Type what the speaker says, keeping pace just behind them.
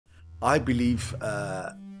I believe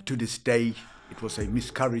to this day it was a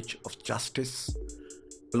miscarriage of justice.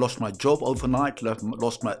 I lost my job overnight,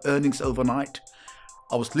 lost my earnings overnight.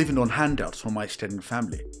 I was living on handouts from my extended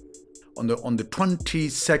family. On the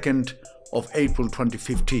 22nd of April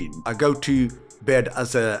 2015, I go to bed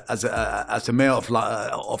as a mayor of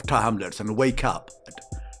Tower Hamlets and wake up.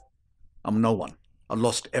 I'm no one. I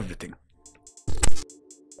lost everything.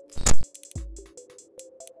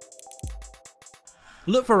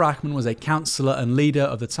 Lutfur Rahman was a councillor and leader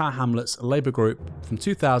of the Tower Hamlets Labour group from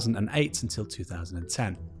 2008 until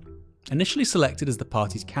 2010. Initially selected as the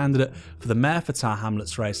party's candidate for the mayor for Tower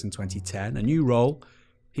Hamlets race in 2010, a new role,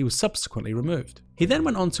 he was subsequently removed. He then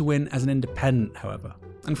went on to win as an independent, however,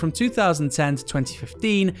 and from 2010 to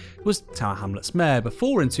 2015 was Tower Hamlets mayor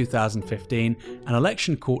before in 2015 an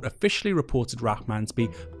election court officially reported Rahman to be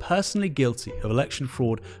personally guilty of election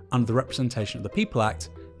fraud under the Representation of the People Act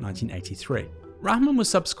 1983. Rahman was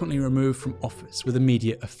subsequently removed from office with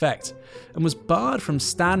immediate effect and was barred from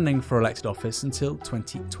standing for elected office until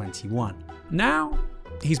 2021. Now,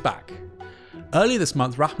 he's back. Earlier this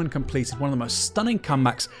month, Rahman completed one of the most stunning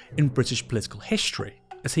comebacks in British political history,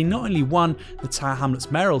 as he not only won the Tower Hamlets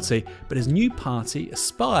mayoralty, but his new party,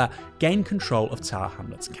 Aspire, gained control of Tower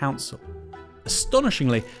Hamlets Council.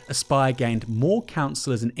 Astonishingly, Aspire gained more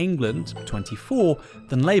councillors in England, 24,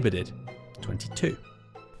 than Labour did, 22.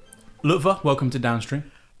 Lutfur, welcome to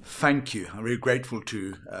Downstream. Thank you. I'm really grateful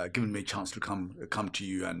to giving me a chance to come to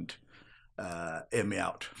you and air me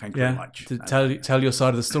out. Thank you very much. To tell your side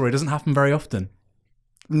of the story. It doesn't happen very often.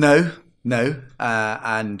 No.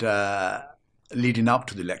 And leading up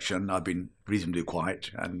to the election, I've been reasonably quiet,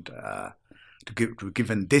 and to be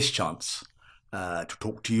given this chance to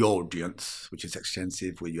talk to your audience, which is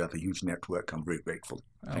extensive, where you have a huge network, I'm very grateful.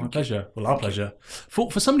 My pleasure. Well, our pleasure.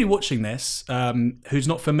 For somebody watching this who's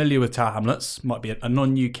not familiar with Tower Hamlets, might be a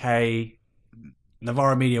non-UK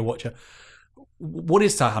Novara media watcher, what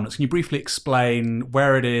is Tower Hamlets? Can you briefly explain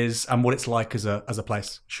where it is and what it's like as a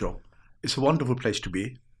place? Sure. It's a wonderful place to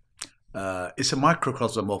be. It's a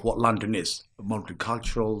microcosm of what London is: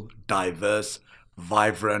 multicultural, diverse,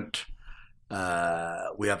 vibrant.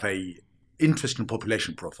 We have a interesting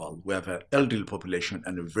population profile. We have an elderly population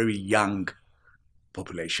and a very young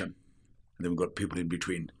population, and then we've got people in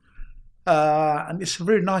between. And it's a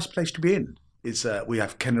very nice place to be in. We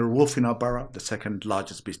have Canary Wharf in our borough, the second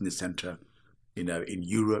largest business centre, in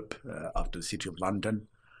Europe after the City of London.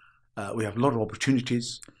 We have a lot of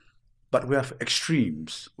opportunities, but we have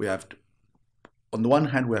extremes. We have, on the one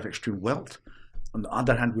hand, we have extreme wealth. On the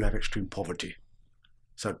other hand, we have extreme poverty.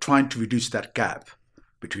 So trying to reduce that gap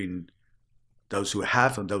between those who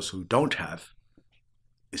have and those who don't have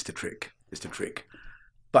is the trick.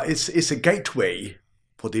 But it's a gateway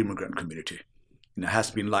for the immigrant community. It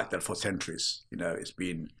has been like that for centuries. It's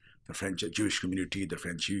been the French Jewish community, the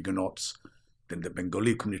French Huguenots, then the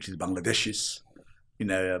Bengali community, the Bangladeshis.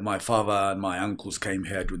 My father and my uncles came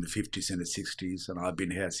here during the 50s and the 60s, and I've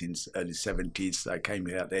been here since early 70s. I came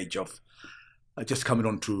here at the age of just coming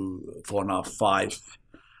on to 4.5,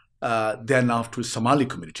 5. Then after Somali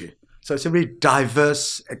community. So it's a very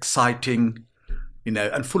diverse, exciting,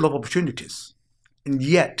 and full of opportunities. And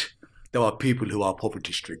yet, there are people who are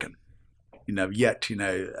poverty-stricken. We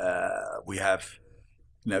have,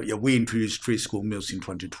 we introduced free school meals in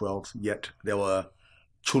 2012, yet there were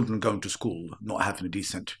children going to school not having a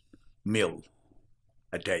decent meal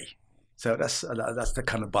a day. So that's the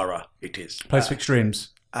kind of borough it is. Place of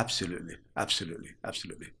extremes. Absolutely.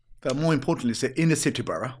 But more importantly, it's an inner city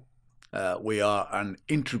borough. We are an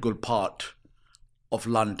integral part of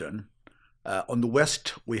London. On the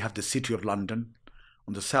west, we have the City of London.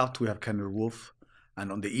 On the south, we have Canary Wharf.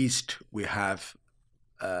 And on the east, we have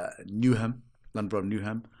Newham, London Borough of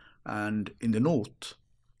Newham. And in the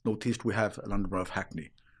northeast, we have London Borough of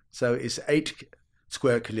Hackney. So it's 8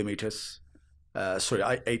 square kilometres,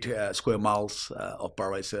 8 square miles of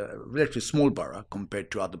borough. It's a relatively small borough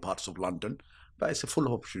compared to other parts of London, but it's full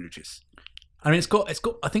of opportunities. I mean, it's got.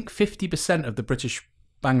 I think 50% of the British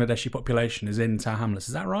Bangladeshi population is in Tower Hamlets.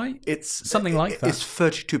 Is that right? It's something like that. It's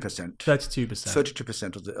 32%.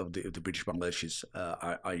 32% of the British Bangladeshis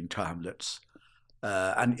are in Tower Hamlets,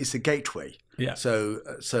 and it's a gateway. Yeah. So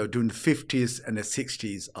during the 50s and the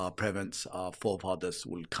 60s, our parents, our forefathers,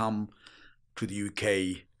 will come to the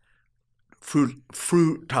UK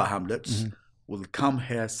through Tower Hamlets. Will come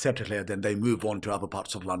here, settle here, then they move on to other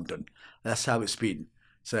parts of London. That's how it's been.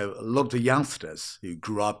 So a lot of the youngsters who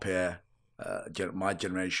grew up here, my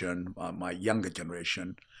generation, my younger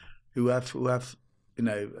generation, who have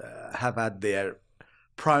had their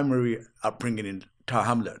primary upbringing in Tower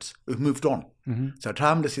Hamlets, who've moved on. So Tower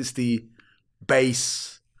Hamlets is the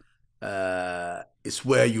base is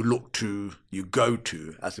where you go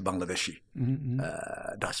to as a Bangladeshi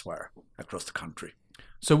diaspora across the country.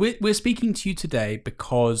 So we're speaking to you today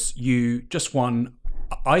because you just won,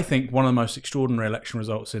 I think, one of the most extraordinary election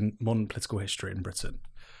results in modern political history in Britain.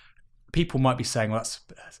 People might be saying, well, that's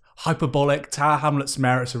hyperbolic. Tower Hamlets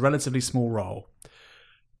mayor, it's a relatively small role.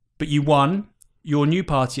 But you won. Your new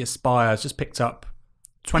party, Aspire, has just picked up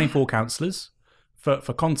 24 councillors.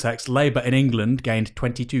 For context, Labour in England gained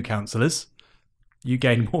 22 councillors. You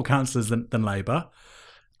gained more councillors than Labour.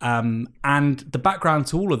 And the background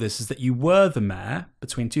to all of this is that you were the mayor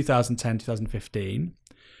between 2010 and 2015,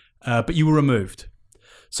 but you were removed.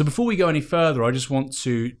 So before we go any further, I just want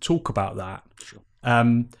to talk about that.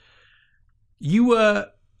 Sure. You were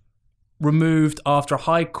removed after a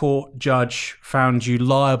High Court judge found you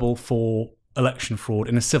liable for election fraud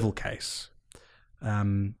in a civil case.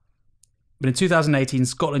 But in 2018,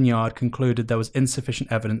 Scotland Yard concluded there was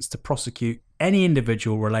insufficient evidence to prosecute any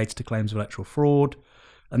individual related to claims of electoral fraud.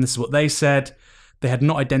 And this is what they said. They had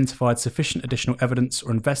not identified sufficient additional evidence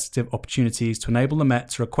or investigative opportunities to enable the Met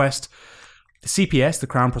to request the CPS, the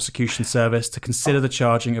Crown Prosecution Service, to consider the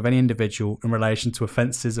charging of any individual in relation to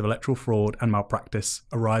offences of electoral fraud and malpractice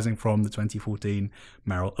arising from the 2014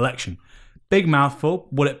 mayoral election. Big mouthful.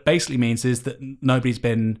 What it basically means is that nobody's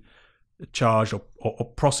been charged or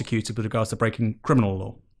prosecuted with regards to breaking criminal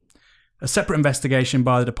law. A separate investigation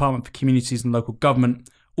by the Department for Communities and Local Government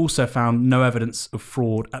also found no evidence of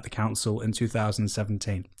fraud at the council in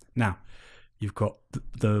 2017. Now, you've got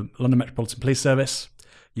the London Metropolitan Police Service,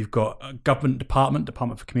 you've got a government department,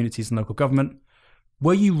 Department for Communities and Local Government.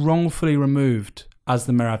 Were you wrongfully removed as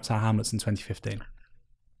the mayor of Tower Hamlets in 2015?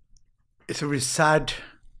 It's a very sad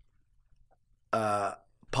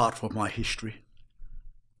part of my history.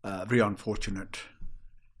 Very unfortunate.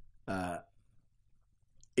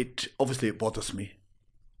 It obviously bothers me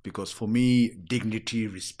because for me, dignity,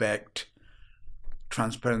 respect,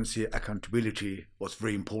 transparency, accountability was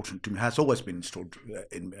very important to me. Has always been installed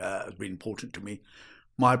very important to me.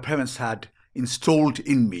 My parents had installed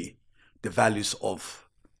in me the values of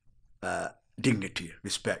dignity,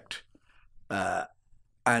 respect,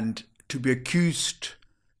 and to be accused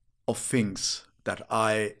of things that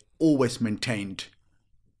I always maintained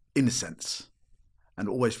innocence and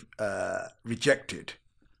always rejected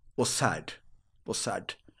was sad.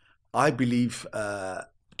 I believe to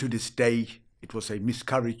this day it was a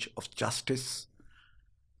miscarriage of justice,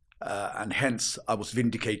 and hence I was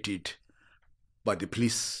vindicated by the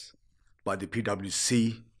police, by the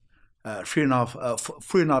PwC.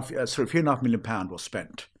 £3.5 million was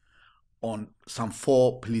spent on some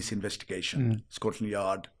 4 police investigations: Scotland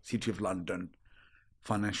Yard, City of London,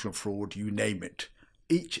 financial fraud, you name it.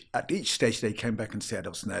 At each stage they came back and said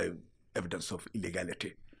there was no evidence of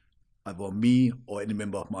illegality, either me or any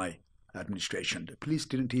member of my administration. The police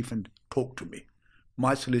didn't even talk to me.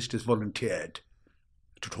 My solicitors volunteered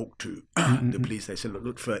to talk to the police. They said, look,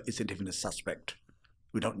 Lutfur isn't even a suspect.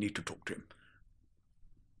 We don't need to talk to him.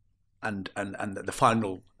 And the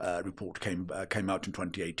final report came out in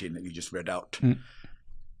 2018 that you just read out.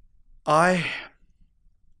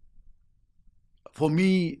 For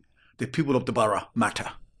me, the people of the borough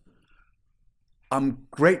matter. I'm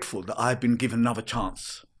grateful that I've been given another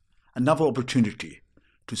chance, another opportunity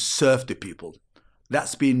to serve the people.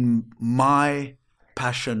 That's been my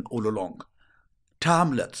passion all along. Tower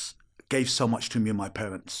Hamlets gave so much to me and my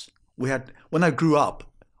parents. When I grew up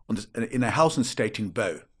in a housing estate in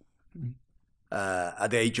Bow,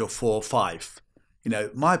 at the age of 4 or 5,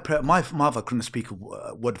 my mother couldn't speak a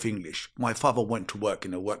word of English. My father went to work,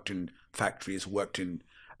 worked in factories, worked in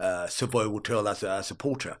Savoy Hotel as a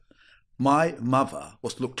porter. My mother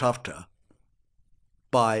was looked after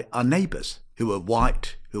by our neighbours who were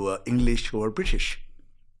white, who were English, who were British.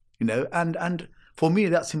 And for me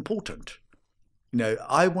that's important.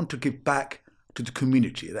 I want to give back to the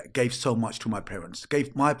community that gave so much to my parents,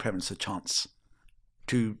 gave my parents a chance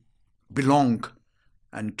to belong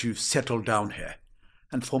and to settle down here.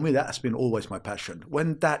 And for me, that has been always my passion.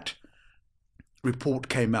 When that report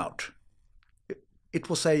came out, it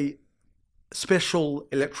was a special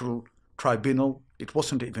electoral tribunal. It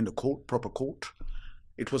wasn't even a court, proper court.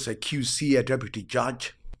 It was a QC, a deputy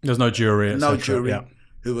judge. There's no jury. No jury,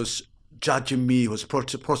 who was judging me, who was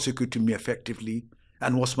prosecuting me effectively,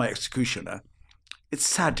 and was my executioner. It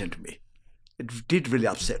saddened me. It did really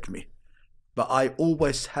upset me. But I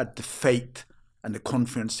always had the faith and the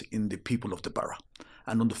confidence in the people of the borough.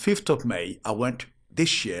 And on the 5th of May,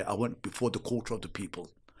 this year, I went before the Court of the People.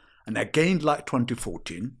 And again, like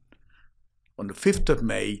 2014, on the 5th of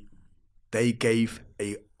May, they gave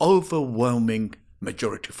an overwhelming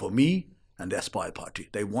majority for me and the Aspire Party.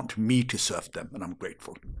 They want me to serve them, and I'm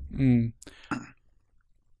grateful.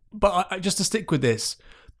 But just to stick with this,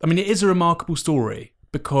 I mean, it is a remarkable story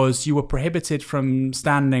because you were prohibited from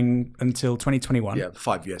standing until 2021. Yeah,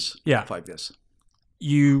 5 years. Yeah. 5 years.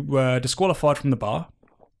 You were disqualified from the bar.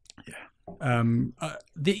 Yeah.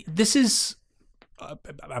 This is,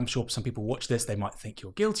 I'm sure some people watch this, they might think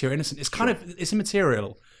you're guilty or innocent. It's kind of, it's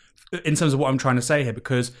immaterial in terms of what I'm trying to say here,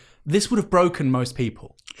 because this would have broken most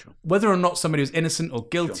people. Sure. Whether or not somebody was innocent or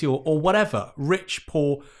guilty or whatever, rich,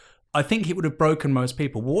 poor, I think it would have broken most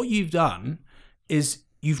people. What you've done is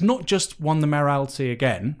you've not just won the mayoralty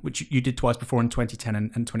again, which you did twice before in 2010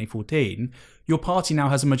 and 2014. Your party now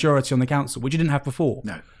has a majority on the council, which you didn't have before.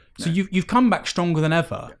 No. So you've come back stronger than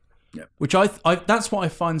ever. Yeah. Yeah. Which I that's what I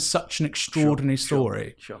find such an extraordinary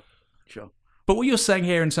story. Sure. But what you're saying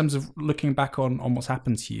here in terms of looking back on what's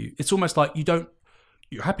happened to you, it's almost like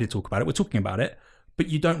you're happy to talk about it, we're talking about it, but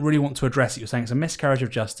you don't really want to address it. You're saying it's a miscarriage of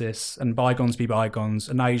justice and bygones be bygones,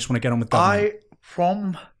 and now you just want to get on with government.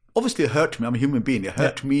 Obviously it hurt me. I'm a human being. It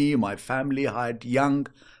hurt me, my family. I had young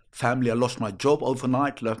family. I lost my job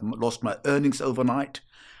overnight, lost my earnings overnight.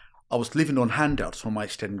 I was living on handouts from my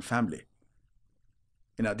extended family.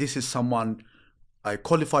 This is someone, I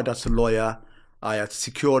qualified as a lawyer. I had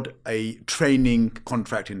secured a training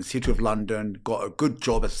contract in the City of London, got a good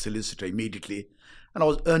job as a solicitor immediately, and I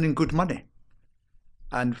was earning good money.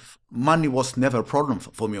 And money was never a problem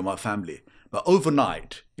for me or my family. But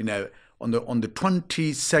overnight, on the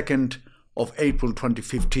 22nd of April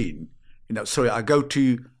 2015, I go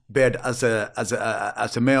to bed as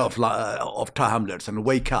a mayor of Tower Hamlets and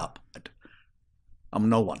wake up. I'm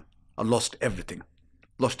no one. I lost everything.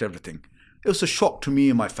 It was a shock to me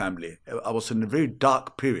and my family. I was in a very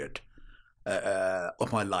dark period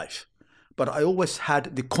of my life. But I always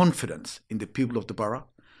had the confidence in the people of the borough.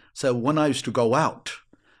 So when I used to go out,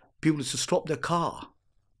 people used to stop their car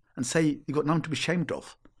and say, "You've got nothing to be ashamed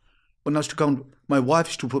of." When I used to go, my wife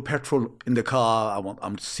used to put petrol in the car.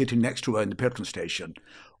 I'm sitting next to her in the petrol station.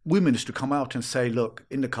 Women used to come out and say, "Look,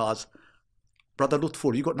 in the cars, Brother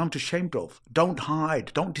Lutfur, you've got nothing to be ashamed of. Don't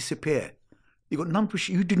hide. Don't disappear.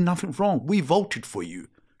 You did nothing wrong. We voted for you.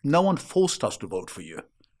 No one forced us to vote for you.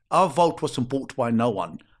 Our vote wasn't bought by no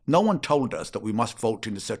one. No one told us that we must vote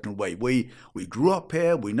in a certain way. We grew up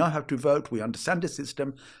here. We know how to vote. We understand the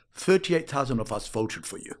system. 38,000 of us voted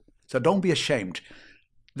for you. So don't be ashamed."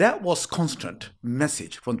 That was constant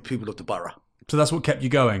message from the people of the borough. So that's what kept you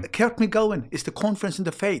going? It kept me going. It's the confidence in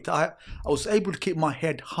the faith. I was able to keep my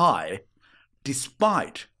head high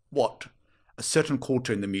despite what a certain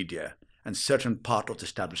quarter in the media and certain part of the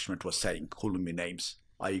establishment was saying, calling me names.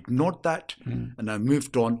 I ignored that and I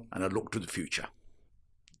moved on and I looked to the future.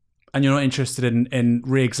 And you're not interested in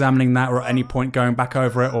re-examining that or at any point going back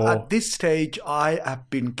over it? Or at this stage, I have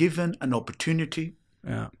been given an opportunity.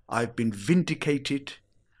 Yeah. I've been vindicated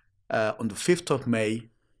on the 5th of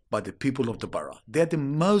May by the people of the borough. They're the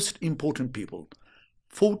most important people.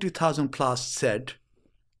 40,000 plus said,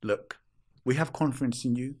 "Look, we have confidence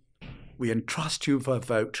in you. We entrust you for a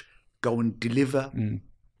vote. Go and deliver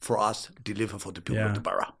for us, deliver for the people of the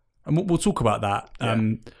borough." And we'll talk about that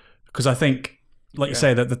because I think, like you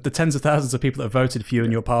say, that the tens of thousands of people that have voted for you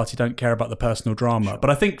and your party don't care about the personal drama. But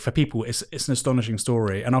I think for people, it's an astonishing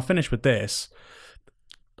story. And I'll finish with this.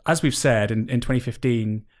 As we've said, in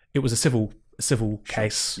 2015, it was a civil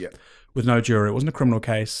case with no jury. It wasn't a criminal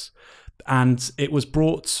case. And it was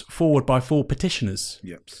brought forward by 4 petitioners.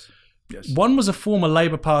 Yes. One was a former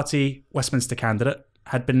Labour Party Westminster candidate,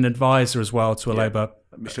 had been an advisor as well to a Labour.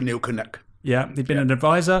 Mr. Neil Kinnock. Yeah, he'd been an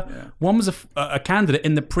advisor. Yeah. One was a candidate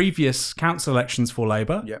in the previous council elections for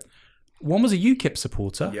Labour. Yeah. One was a UKIP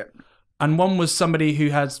supporter. Yeah. And one was somebody who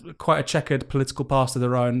has quite a checkered political past of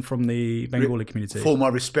their own from the Bengali community.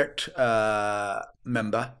 Former Respect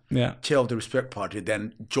member, chair of the Respect Party,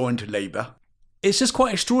 then joined Labour. It's just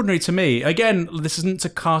quite extraordinary to me. Again, this isn't to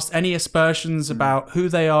cast any aspersions about who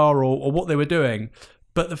they are or what they were doing.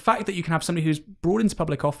 But the fact that you can have somebody who's brought into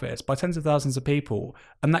public office by tens of thousands of people,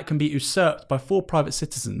 and that can be usurped by 4 private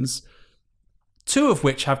citizens, 2 of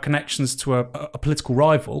which have connections to a political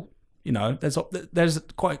rival, there's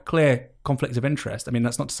quite a clear conflict of interest. I mean,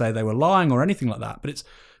 that's not to say they were lying or anything like that, but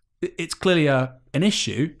it's clearly an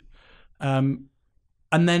issue. And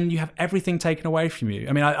then you have everything taken away from you.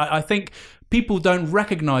 I mean, I think people don't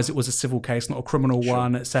recognise it was a civil case, not a criminal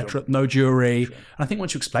one, etc. No jury. And I think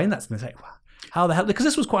once you explain that to them, they say, well, how the hell? Because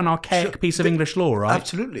this was quite an archaic piece of English law, right?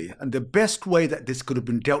 Absolutely. And the best way that this could have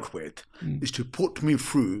been dealt with is to put me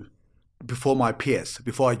through before my peers,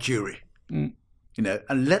 before a jury, and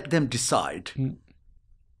let them decide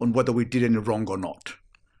on whether we did any wrong or not.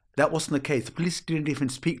 That wasn't the case. The police didn't even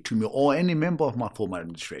speak to me or any member of my former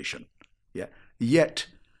administration. Yeah. Yet,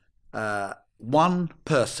 one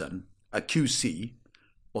person, a QC,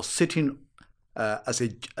 was sitting as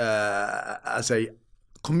a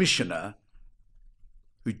commissioner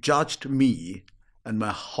who judged me and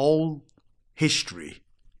my whole history,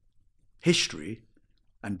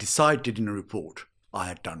 and decided in a report I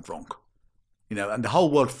had done wrong. And the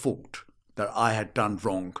whole world thought that I had done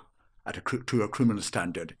wrong to a criminal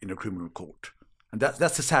standard in a criminal court. And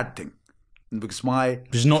that's a sad thing. Because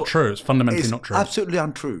which is not true. It's fundamentally not true. Absolutely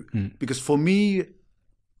untrue. Because for me,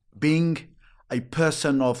 being a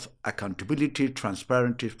person of accountability,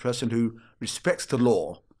 transparency, a person who respects the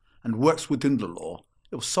law and works within the law,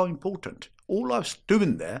 it was so important. All I was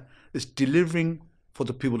doing there is delivering for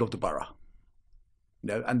the people of the borough.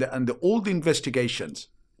 All the investigations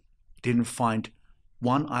didn't find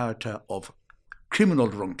one iota of criminal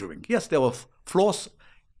wrongdoing. Yes, there were flaws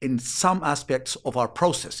in some aspects of our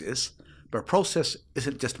processes, but process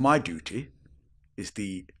isn't just my duty. It's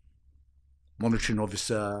the monitoring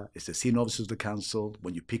officer, it's the senior officer of the council.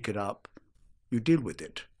 When you pick it up, you deal with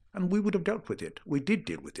it. And we would have dealt with it. We did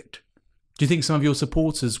deal with it. Do you think some of your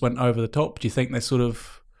supporters went over the top? Do you think they sort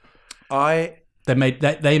of... They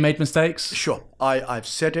made mistakes? Sure. I've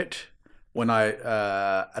said it when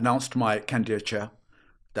I announced my candidature,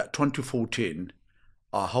 that 2014,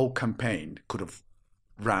 our whole campaign could have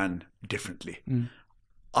ran differently.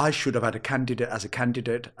 I should have had a candidate,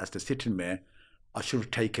 as the sitting mayor, I should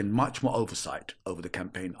have taken much more oversight over the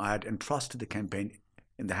campaign. I had entrusted the campaign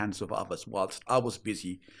in the hands of others whilst I was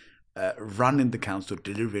busy running the council,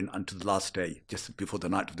 delivering until the last day, just before the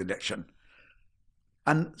night of the election.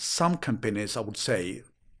 And some campaigners, I would say,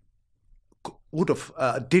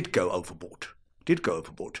 did go overboard.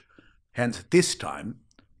 Hence, this time,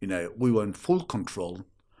 we were in full control.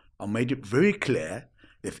 I made it very clear,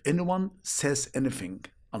 if anyone says anything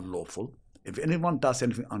unlawful, if anyone does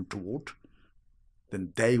anything untoward,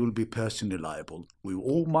 then they will be personally liable. We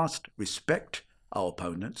all must respect our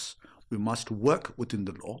opponents. We must work within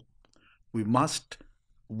the law. We must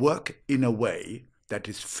work in a way that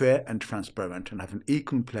is fair and transparent and have an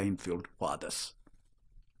equal playing field for others.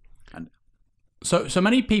 And so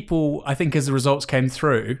many people, I think, as the results came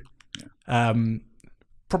through,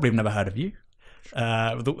 probably have never heard of you.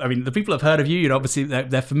 The people have heard of you. Obviously,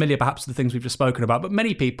 they're familiar, perhaps, with the things we've just spoken about. But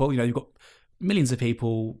many people, you've got millions of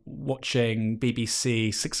people watching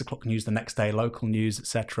BBC, 6 o'clock news the next day, local news,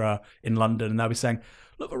 etc., in London, and they'll be saying,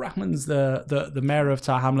 "Lutfur Rahman's the mayor of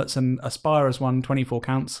Tower Hamlets, and Aspire has won 24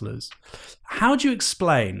 councillors." How do you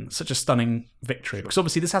explain such a stunning victory? Because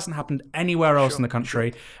obviously this hasn't happened anywhere else in the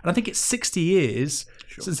country, and I think it's 60 years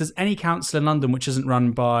since there's any council in London which isn't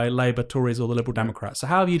run by Labour, Tories, or the Liberal Democrats. So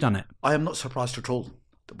how have you done it? I am not surprised at all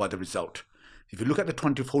by the result. If you look at the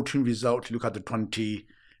 2014 result, look at the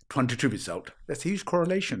 2022 result, there's a huge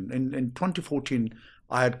correlation. In 2014,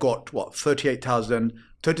 I had got, 38,000,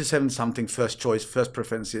 37 something first choice, first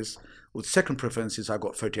preferences. With second preferences, I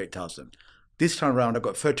got 38,000. This time around, I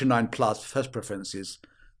got 39 plus first preferences,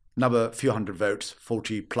 another few hundred votes,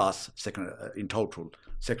 40 plus second in total,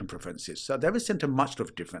 second preferences. So there isn't a much of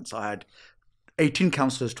a difference. I had 18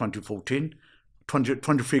 councillors 2014,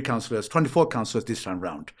 23 councillors, 24 councillors this time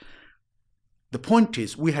round. The point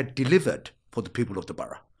is, we had delivered for the people of the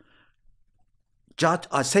borough.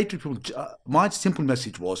 I say to people, my simple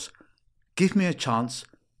message was, give me a chance,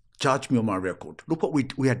 judge me on my record. Look what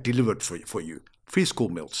we had delivered for you. Free school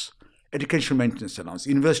meals, education maintenance allowance,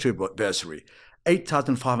 university bursary,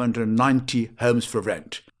 8,590 homes for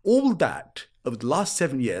rent. All that over the last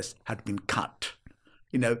 7 years had been cut.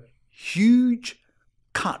 Huge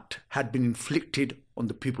cut had been inflicted on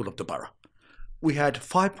the people of the borough. We had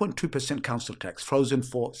 5.2% council tax frozen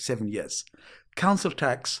for 7 years. Council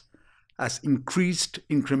tax has increased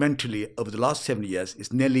incrementally over the last 7 years,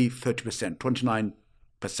 is nearly 30%,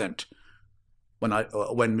 29%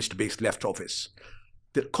 when Mr. Biggs left office.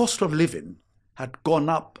 The cost of living had gone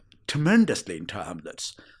up tremendously in Tower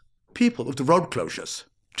Hamlets. People with the road closures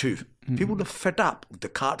too. People are fed up with the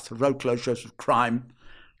cuts, the road closures, with crime.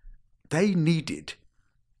 They needed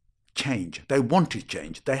change. They wanted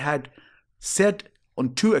change. They had said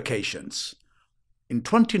on 2 occasions, in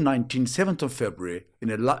 2019, 7th of February, in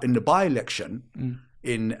the by-election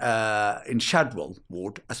in Shadwell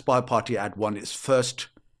ward, Aspire Party had won its first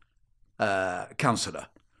councillor.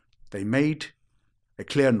 They made a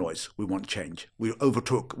clear noise. We want change. We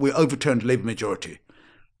overturned Labour majority.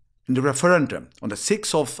 In the referendum on the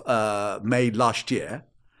 6th of May last year,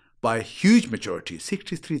 by a huge majority,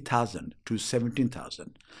 63,000 to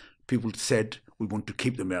 17,000, people said we want to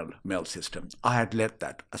keep the mail system. I had led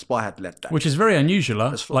that. Aspire had led that. Which is very unusual.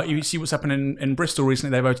 Huh? Like you see what's happening in Bristol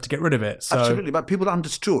recently, they voted to get rid of it. So. Absolutely, but people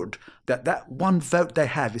understood that one vote they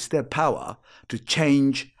have is their power to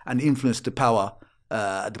change and influence the power,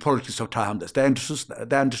 the politics of Tower Hamlets. They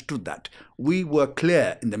understood that. We were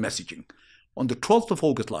clear in the messaging. On the 12th of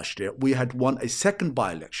August last year, we had won a second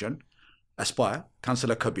by-election. Aspire,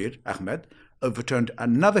 Councillor Kabir Ahmed, overturned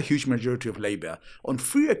another huge majority of Labour. On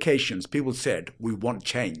 3 occasions, people said, we want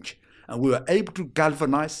change. And we were able to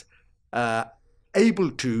galvanise,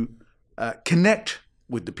 able to connect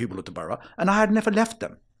with the people of the borough. And I had never left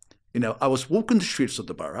them. I was walking the streets of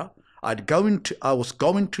the borough. I was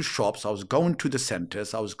going to shops. I was going to the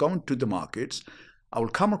centres. I was going to the markets. I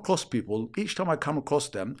would come across people. Each time I come across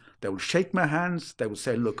them, they would shake my hands. They would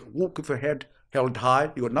say, look, walk with your head held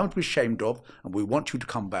high. You've got nothing to be ashamed of. And we want you to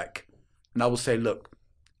come back. And I will say, look,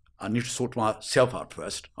 I need to sort myself out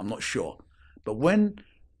first. I'm not sure. But when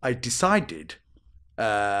I decided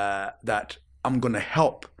that I'm going to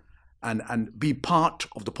help and be part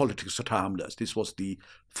of the politics of Tower Hamlets, this was the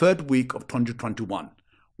 3rd week of 2021,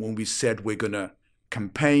 when we said we're going to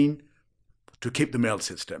campaign to keep the mail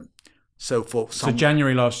system. So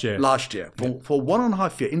January last year? Last year. For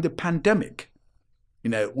 1.5 years, in the pandemic,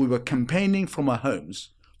 we were campaigning from our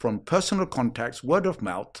homes, from personal contacts, word of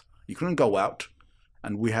mouth. You couldn't go out,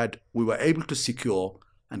 and we were able to secure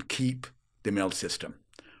and keep the mail system.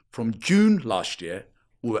 From June last year,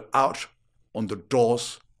 we were out on the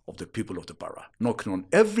doors of the people of the borough, knocking on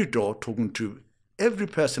every door, talking to every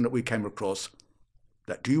person that we came across,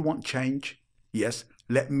 that do you want change? Yes,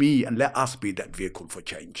 let me and let us be that vehicle for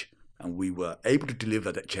change. And we were able to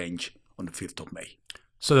deliver that change on the 5th of May.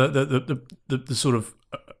 So the sort of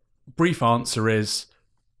brief answer is,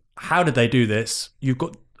 how did they do this? You've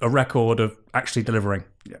got a record of actually delivering.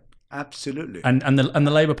 Yeah, absolutely. And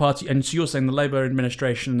the Labour Party, and so you're saying the Labour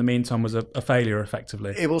administration in the meantime was a failure,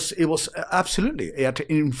 effectively. It was absolutely. It had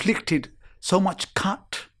inflicted so much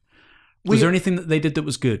cut. Was there anything that they did that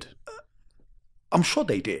was good? I'm sure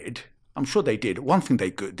they did. One thing they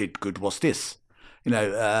did good was this.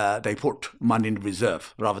 They put money in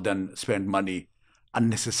reserve rather than spend money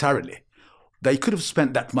unnecessarily. They could have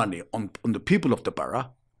spent that money on the people of the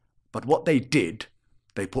borough, but what they did,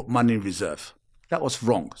 they put money in reserve. That was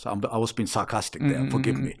wrong. So I was being sarcastic there.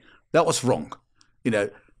 Forgive me. That was wrong.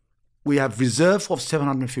 We have reserve of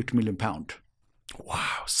 £750 million.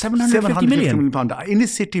 Wow, 750 million pound in a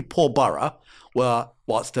city poor borough, where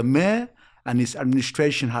whilst the mayor and his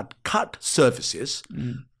administration had cut services,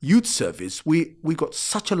 youth service, we got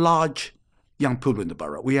such a large young people in the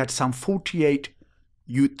borough. We had some 48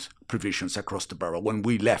 youth provisions across the borough when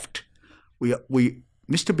we left.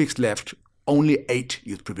 Mr. Biggs left only 8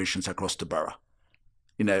 youth provisions across the borough.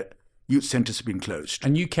 Youth centres have been closed.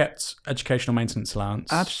 And you kept educational maintenance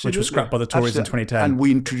allowance, absolutely, which was scrapped by the Tories in 2010. And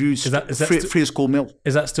we introduced free school meal.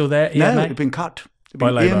 Is that still there? No, it's been cut.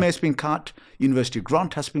 EMA has been cut. University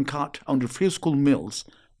grant has been cut. Under free school meals,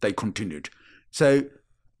 they continued. So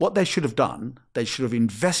what they should have done, they should have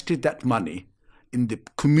invested that money in the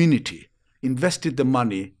community, invested the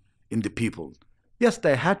money in the people. Yes,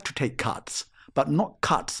 they had to take cuts, but not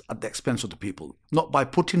cuts at the expense of the people, not by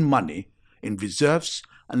putting money in reserves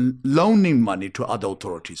and loaning money to other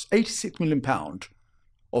authorities. £86 million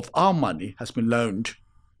of our money has been loaned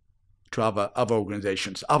to other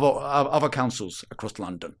organisations, other councils across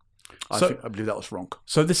London. I believe that was wrong.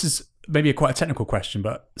 So this is maybe quite a technical question,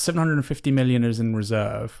 but 750 million is in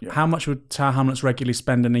reserve. Yeah. How much would Tower Hamlets regularly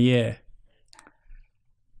spend in a year?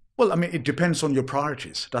 Well, I mean, it depends on your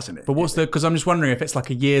priorities, doesn't it? But because I'm just wondering if it's like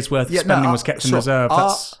a year's worth of spending was kept in reserve.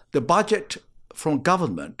 The budget from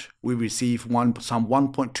government, we receive some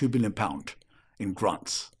 £1.2 billion in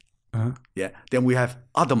grants. Yeah. Then we have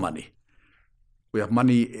other money. We have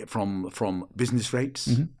money from business rates.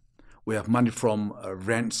 We have money from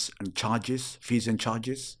rents and charges, fees and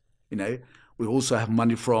charges. We also have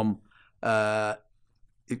money from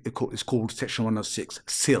it's called Section 106,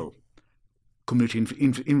 SIL, Community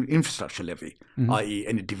Infrastructure Levy, i.e.,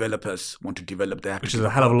 any developers want to develop, they have which is a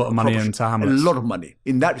hell of a lot of money in Tower Hamlets. A lot of money.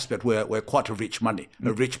 In that respect, we're quite a rich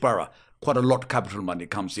borough. Quite a lot of capital money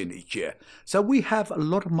comes in each year. So we have a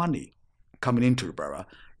lot of money coming into the borough.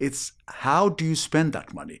 It's how do you spend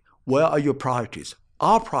that money? Where are your priorities?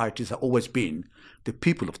 Our priorities have always been the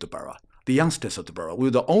people of the borough, the youngsters of the borough. We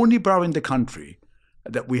were the only borough in the country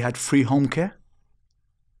that we had free home care.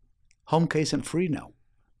 Home care isn't free now.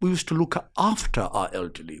 We used to look after our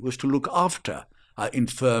elderly. We used to look after our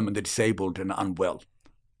infirm and the disabled and unwell.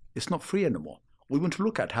 It's not free anymore. We want to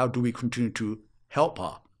look at how do we continue to help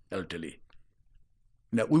our elderly.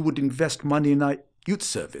 We would invest money in our youth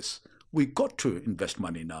service. we got to invest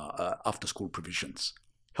money in our after-school provisions.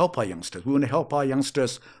 Help our youngsters. We want to help our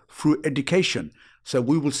youngsters through education. So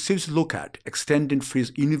we will seriously look at extending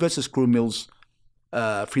universal school meals,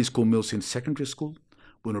 free school meals in secondary school.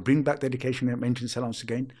 We want to bring back the education and maintenance allowance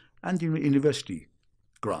again, and university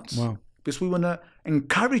grants. Wow. Because we want to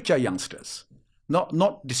encourage our youngsters,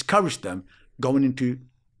 not discourage them going into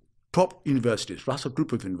top universities, Russell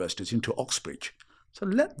Group of universities, into Oxbridge. So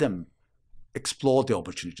let them explore the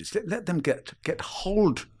opportunities. Let them get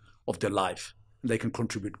hold of their life, and they can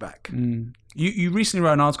contribute back. You recently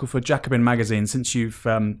wrote an article for Jacobin magazine since you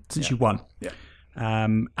won. Yeah.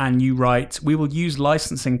 And you write, we will use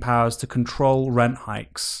licensing powers to control rent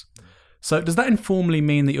hikes. So does that informally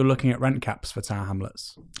mean that you're looking at rent caps for Tower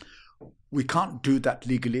Hamlets? We can't do that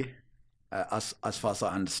legally, as far as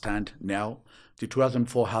I understand now. The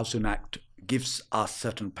 2004 Housing Act gives us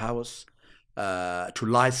certain powers to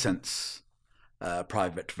license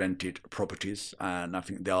private rented properties, and I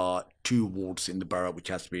think there are 2 wards in the borough which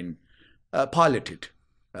has been piloted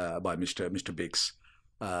by Mr. Biggs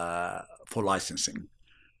for licensing.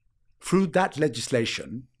 Through that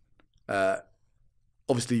legislation,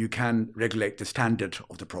 obviously you can regulate the standard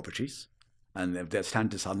of the properties, and if their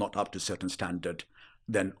standards are not up to a certain standard,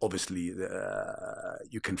 then obviously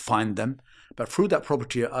you can fine them. But through that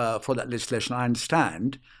property, for that legislation, I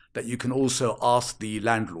understand that you can also ask the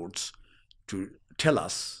landlords to tell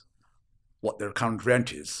us what their current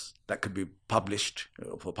rent is. That could be published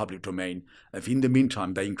for public domain. If in the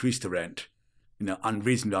meantime they increase the rent,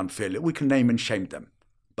 unreasonably, unfairly, we can name and shame them.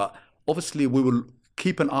 But obviously we will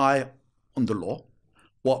keep an eye on the law,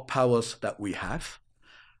 what powers that we have.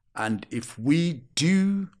 And if we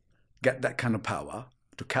do get that kind of power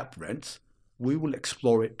to cap rents, we will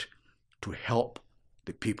explore it to help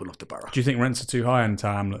the people of the borough. Do you think rents are too high in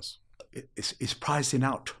Tower Hamlets? It's pricing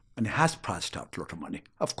out, and it has priced out a lot of money.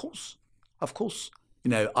 Of course.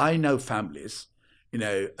 I know families,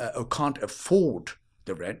 who can't afford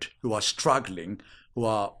the rent, who are struggling, who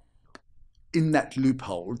are in that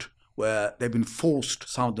loophole where they've been forced,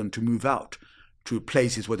 some of them, to move out to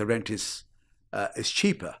places where the rent is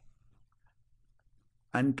cheaper.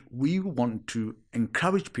 And we want to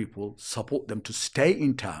encourage people, support them to stay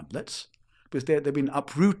in Tower Hamlets, because they've been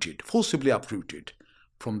forcibly uprooted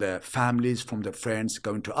from their families, from their friends,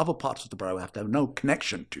 going to other parts of the borough they have no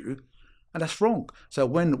connection to, and that's wrong. So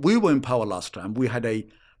when we were in power last time, we had a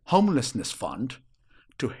homelessness fund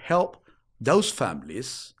to help those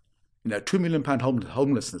families, £2 million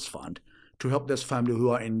homelessness fund, to help those families who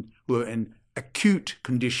are in acute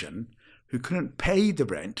condition, who couldn't pay the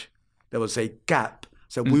rent. There was a gap.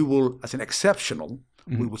 So we will, as an exceptional,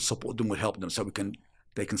 we will support them, we'll help them so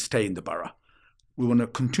they can stay in the borough. We want to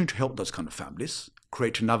continue to help those kind of families,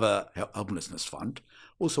 create another homelessness fund.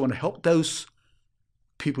 Also want to help those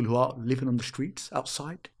people who are living on the streets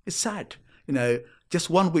outside. It's sad. Just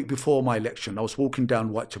 1 week before my election, I was walking down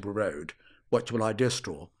Whitechapel Road, Whitechapel Idea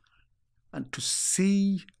Store, and to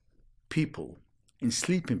see people in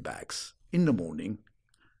sleeping bags in the morning,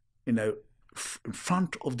 in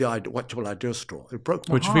front of the Whitechapel Idea Store, it broke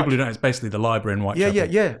my heart. Which people who don't know, it's basically the library in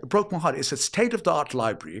Whitechapel. Yeah. It broke my heart. It's a state-of-the-art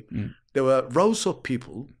library. There were rows of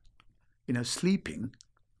people, sleeping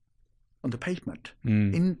on the pavement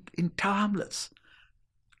in Tower Hamlets,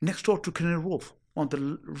 next door to Canary Wharf, one of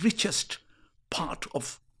the richest part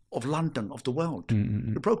of London, of the world.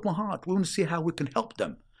 It broke my heart. We want to see how we can help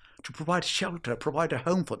them, to provide shelter, provide a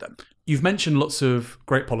home for them. You've mentioned lots of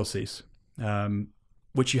great policies,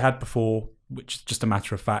 which you had before, which is just a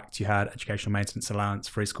matter of fact. You had educational maintenance allowance,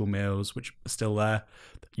 free school meals, which are still there,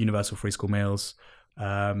 universal free school meals,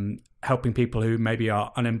 helping people who maybe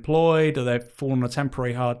are unemployed or they've fallen on a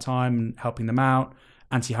temporary hard time and helping them out,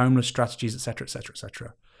 anti-homeless strategies, etc., etc.,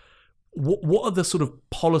 etc. What are the sort of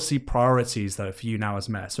policy priorities, though, for you now as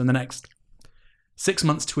mayor? So in the next 6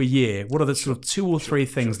 months to a year, what are the sort of 2 or 3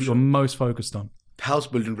 things that you're most focused on? The house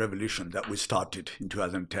building revolution that we started in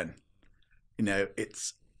 2010.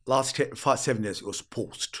 It's last 7 years, it was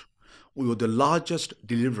paused. We were the largest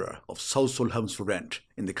deliverer of social homes for rent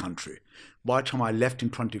in the country. By the time I left in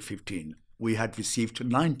 2015, we had received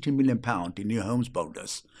 £90 million in new homes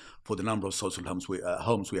bonus for the number of social homes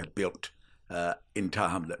we had built in Tower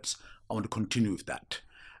Hamlets. I want to continue with that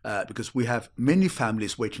because we have many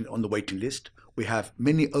families waiting on the waiting list. We have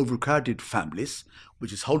many overcrowded families,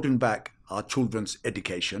 which is holding back our children's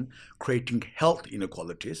education, creating health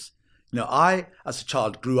inequalities. I, as a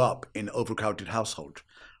child, grew up in an overcrowded household.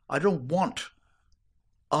 I don't want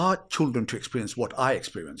our children to experience what I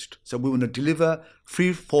experienced. So we want to deliver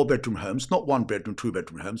 3 4-bedroom homes, not 1-bedroom,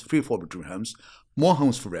 2-bedroom homes, 3 4-bedroom homes, more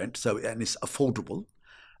homes for rent, and it's affordable.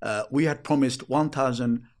 We had promised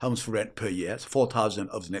 1,000 homes for rent per year, 4,000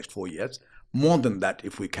 over the next 4 years, more than that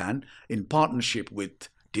if we can, in partnership with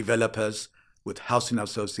developers, with housing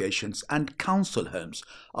associations and council homes.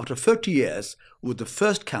 After 30 years, we were the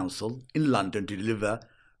first council in London to deliver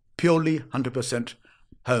purely 100%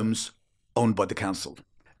 homes owned by the council.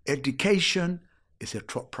 Education is a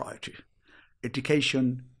top priority.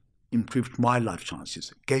 Education improved my life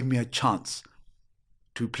chances, gave me a chance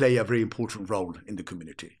to play a very important role in the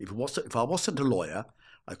community. If I wasn't a lawyer,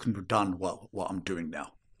 I couldn't have done what I'm doing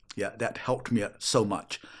now. Yeah, that helped me so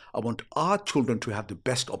much. I want our children to have the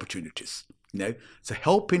best opportunities. So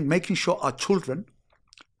helping, making sure our children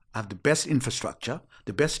have the best infrastructure,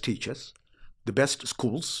 the best teachers, the best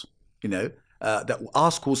schools, that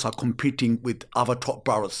our schools are competing with other top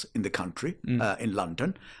boroughs in the country, in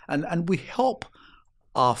London. And we help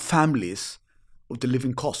our families with the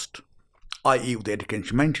living cost, i.e. with the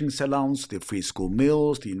education maintenance allowance, the free school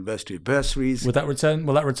meals, the university bursaries. Will that return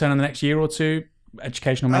in the next year or two?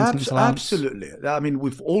 Educational maintenance allowance? Absolutely. I mean,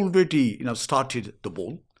 we've already started the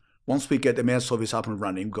ball. Once we get the mayor's office up and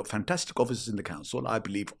running, we've got fantastic offices in the council. I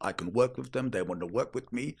believe I can work with them. They want to work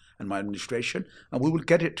with me and my administration, and we will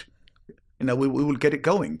get it. We will get it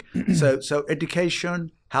going. So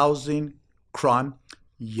education, housing, crime,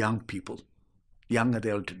 young people, young and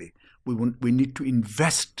elderly. We need to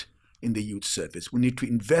invest in the youth service. We need to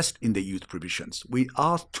invest in the youth provisions.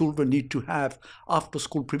 Our children need to have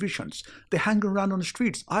after-school provisions. They hang around on the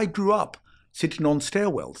streets. I grew up sitting on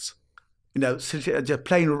stairwells, just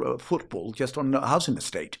playing football just on a housing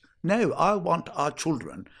estate. No, I want our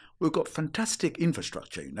children. We've got fantastic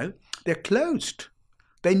infrastructure, They're closed.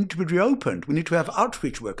 They need to be reopened. We need to have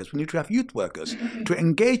outreach workers. We need to have youth workers to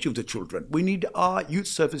engage with the children. We need our youth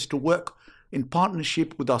service to work in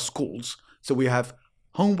partnership with our schools. So we have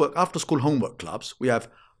after-school homework clubs. We have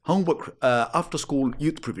homework after-school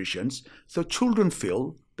youth provisions. So children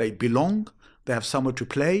feel they belong. They have somewhere to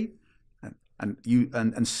play,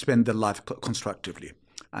 and spend their life constructively.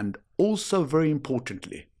 And also, very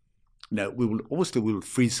importantly, we will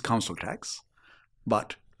freeze council tax,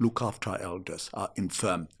 but look after our elders, our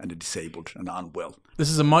infirm and the disabled and the unwell. This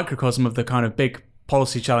is a microcosm of the kind of big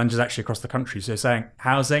policy challenges actually across the country. So you're saying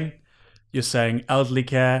housing, you're saying elderly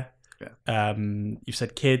care, you've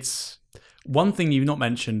said kids. One thing you've not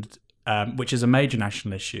mentioned, which is a major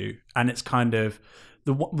national issue, and it's kind of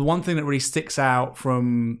the one thing that really sticks out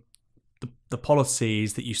from the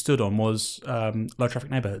policies that you stood on was low traffic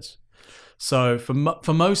neighbourhoods. So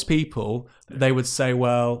for most people, they would say,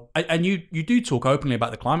 well, and you do talk openly about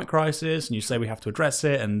the climate crisis, and you say we have to address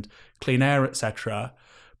it and clean air, etc.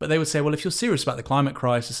 But they would say, well, if you're serious about the climate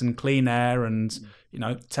crisis and clean air, and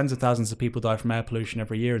tens of thousands of people die from air pollution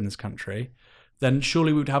every year in this country, then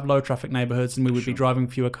surely we would have low traffic neighbourhoods and we would be driving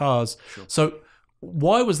fewer cars. Sure. So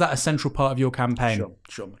why was that a central part of your campaign?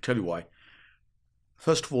 Sure. I'll tell you why.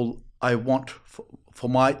 First of all, I want for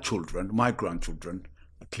my children, my grandchildren,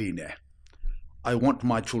 clean air. I want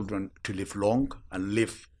my children to live long and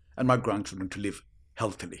my grandchildren to live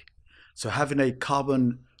healthily. So having a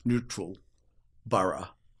carbon neutral borough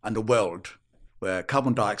and a world where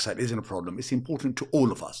carbon dioxide isn't a problem is important to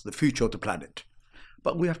all of us, the future of the planet.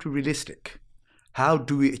 But we have to be realistic. How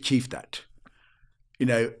do we achieve that?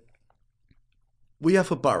 We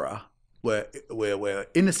have a borough where we're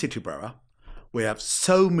in a city borough. We have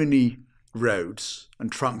so many roads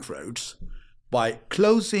and trunk roads. By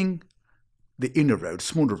closing the inner roads,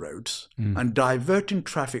 smaller roads, and diverting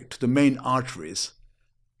traffic to the main arteries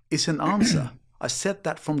is an answer. I said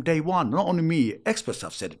that from day one. Not only me, experts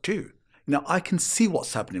have said it too. I can see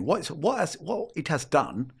what's happening. What it has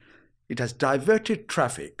done, it has diverted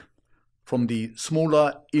traffic from the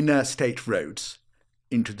smaller inner state roads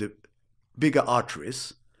into the bigger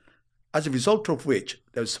arteries, as a result of which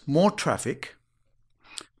there's more traffic.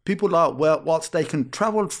 People are, whilst they can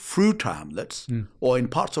travel through Tower Hamlets or in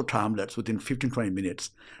parts of Tower Hamlets within 15-20 minutes,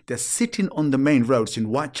 they're sitting on the main roads in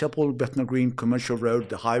Whitechapel, Bethnal Green, Commercial Road,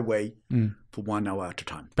 the highway for 1 hour at a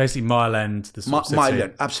time. Basically Mile End, the sort of Mile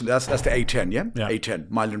End, absolutely. That's the A10, yeah? A10,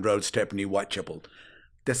 Mile End Road, Stepney, Whitechapel.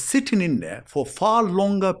 They're sitting in there for a far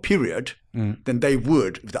longer period than they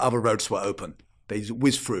would if the other roads were open. They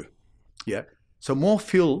whiz through, yeah? So more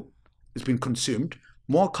fuel has been consumed,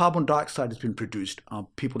 more carbon dioxide has been produced.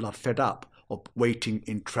 People are fed up of waiting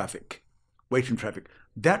in traffic.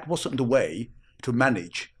 That wasn't the way to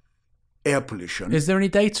manage air pollution. Is there any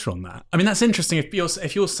data on that? I mean, that's interesting. If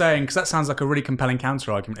you're saying, because that sounds like a really compelling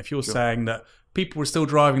counter argument. If you're saying that people were still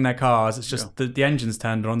driving their cars, it's just the engine's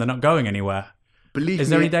turned on, they're not going anywhere. Believe me, is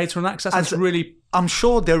there any data on that? Because that sounds really. I'm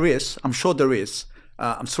sure there is.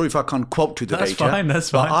 I'm sorry if I can't quote to the That's data. fine, that's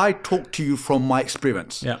fine. But I talk to you from my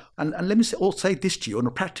experience. Yeah. And let me also say this to you on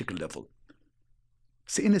a practical level.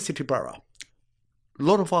 See, in a city borough, a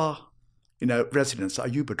lot of our residents are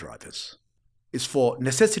Uber drivers. It's for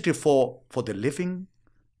necessity for the living,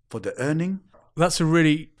 for the earning. That's a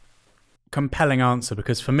really compelling answer,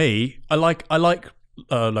 because for me, I like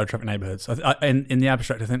low traffic neighbourhoods. In the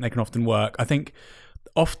abstract, I think they can often work. I think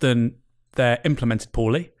often they're implemented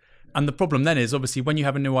poorly. And the problem then is, obviously, when you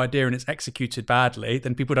have a new idea and it's executed badly,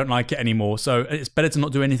 then people don't like it anymore. So it's better to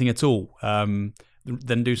not do anything at all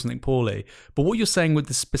than do something poorly. But what you're saying with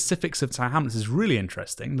the specifics of Tower Hamlets is really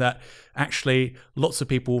interesting, that actually lots of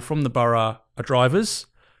people from the borough are drivers,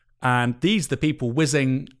 and these are the people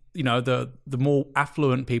whizzing, the more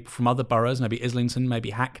affluent people from other boroughs, maybe Islington,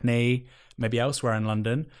 maybe Hackney, maybe elsewhere in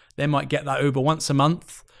London. They might get that Uber once a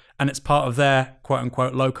month, and it's part of their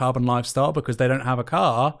quote-unquote low-carbon lifestyle because they don't have a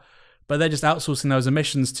car, but they're just outsourcing those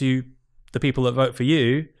emissions to the people that vote for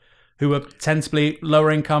you, who tend to be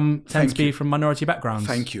lower income, tend to be from minority backgrounds.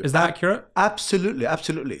 Thank you. Is that accurate? Absolutely,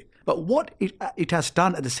 absolutely. But what it has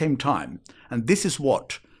done at the same time, and this is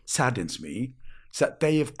what saddens me, is that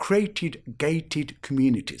they have created gated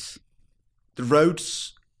communities. The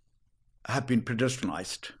roads have been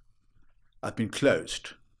pedestrianised, have been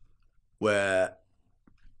closed, where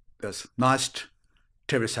there's nice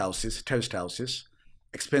terraced houses,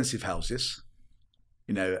 expensive houses,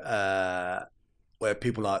 where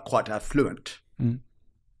people are quite affluent.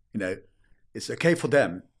 It's okay for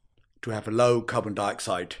them to have a low carbon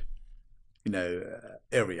dioxide,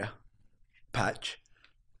 area, patch,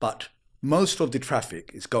 but most of the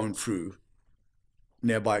traffic is going through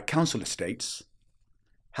nearby council estates,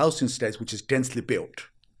 housing estates, which is densely built,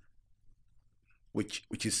 which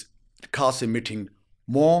is the cars emitting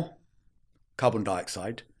more carbon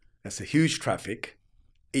dioxide. There's a huge traffic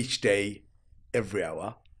each day, every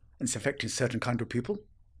hour, and it's affecting certain kind of people.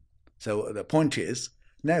 So the point is,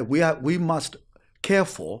 now we must care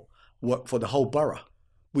for the whole borough.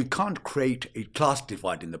 We can't create a class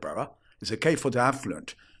divide in the borough. It's okay for the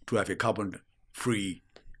affluent to have a carbon-free,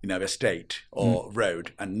 estate or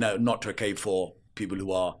road, and not okay for people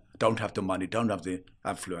who don't have the money, don't have the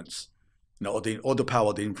affluence, or the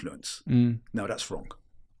power, the influence. No, that's wrong.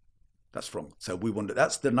 That's wrong. So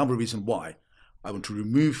that's the number of reasons why I want to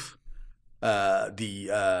remove the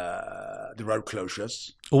road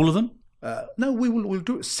closures. All of them? No, we'll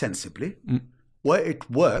do it sensibly. Where it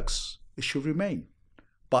works, it should remain.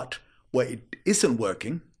 But where it isn't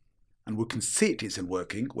working, and we can see it isn't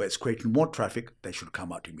working, where it's creating more traffic, they should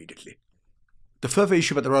come out immediately. The further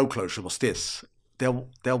issue about the road closure was this.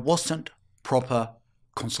 There wasn't proper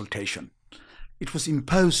consultation. It was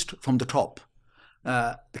imposed from the top.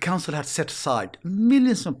 The council had set aside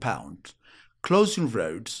millions of pounds closing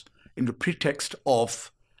roads in the pretext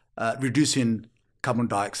of reducing carbon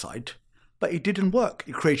dioxide, but it didn't work.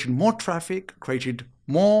 It created more traffic, created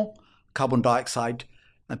more carbon dioxide,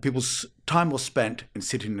 and people's time was spent in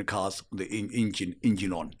sitting in the cars with the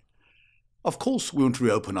engine on. Of course, we want to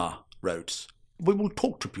reopen our roads. We will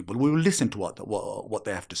talk to people. We will listen to what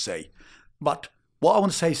they have to say. But what I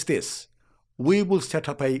want to say is this. We will set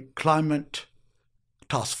up a climate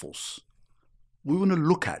task force. We want to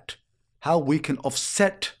look at how we can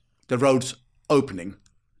offset the roads opening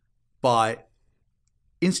by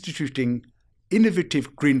instituting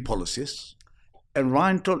innovative green policies,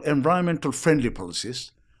 environmental friendly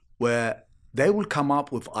policies, where they will come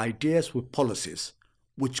up with ideas, with policies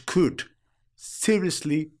which could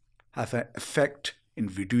seriously have an effect in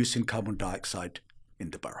reducing carbon dioxide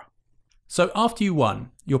in the borough. So after you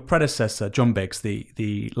won, your predecessor, John Biggs,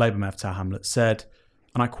 the Labour Mayor of Tower Hamlets, said,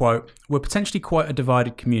 and I quote, "We're potentially quite a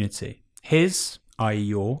divided community." His, i.e.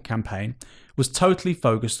 your, campaign was totally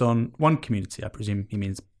focused on one community. I presume he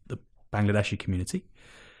means the Bangladeshi community.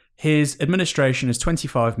 His administration is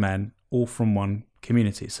 25 men, all from one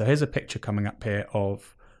community. So here's a picture coming up here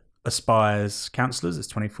of Aspire's councillors. There's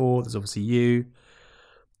 24. There's obviously you.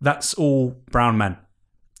 That's all brown men.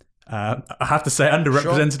 I have to say,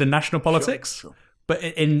 underrepresented in national politics. Sure. But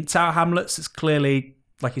in Tower Hamlets, it's clearly,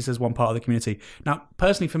 like he says, one part of the community. Now,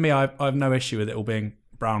 personally, for me, I have no issue with it all being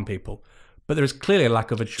brown people. But there is clearly a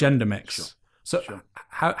lack of a gender mix. So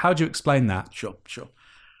how do you explain that? Sure.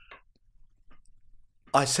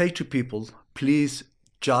 I say to people, please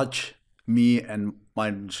judge me and my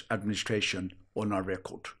administration on our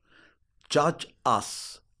record. Judge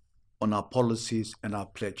us on our policies and our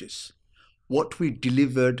pledges. What we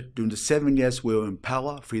delivered during the 7 years we were in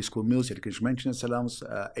power, free school meals, education maintenance allowance,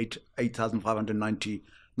 8,590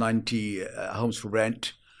 homes for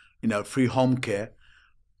rent, free home care.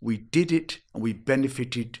 We did it and we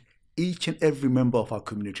benefited each and every member of our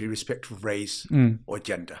community, irrespective of race or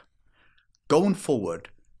gender. Going forward,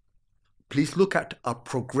 please look at our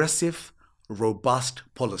progressive, robust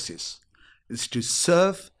policies. It's to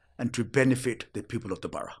serve and to benefit the people of the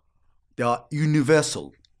borough. They are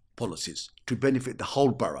universal policies to benefit the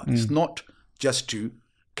whole borough. It's not just to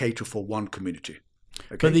cater for one community.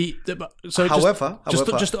 Okay? But however, just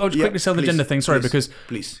quickly say on the gender thing. Sorry,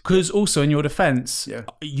 because also in your defence,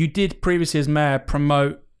 you did previously as mayor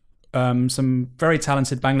promote some very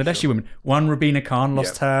talented Bangladeshi women. One, Rubina Khan,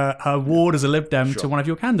 lost her ward as a Lib Dem to one of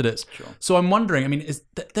your candidates. So I'm wondering, I mean,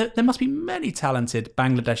 there must be many talented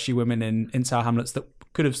Bangladeshi women in Tower Hamlets that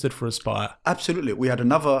could have stood for Aspire. Absolutely. We had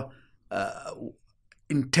another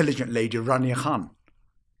intelligent lady, Rania Khan.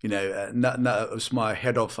 You know, was my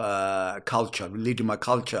head of culture, leading my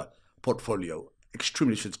culture portfolio.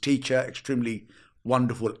 Extremely, she was a teacher, extremely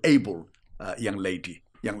wonderful, able young lady.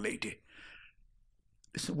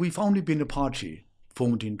 Listen, we've only been a party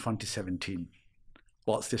formed in 2017,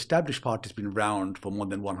 whilst the established party has been around for more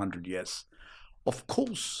than 100 years. Of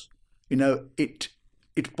course, you know, it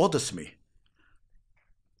bothers me.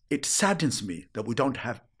 It saddens me that we don't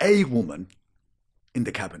have a woman in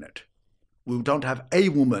the cabinet. We don't have a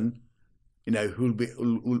woman, you know, who'll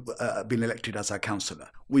been elected as our councillor.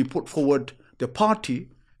 We put forward, the party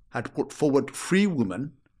had put forward 3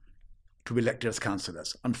 women to be elected as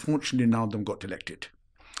councillors. Unfortunately, none of them got elected.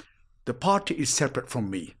 The party is separate from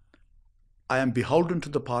me. I am beholden to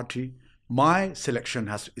the party. My selection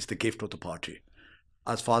is the gift of the party.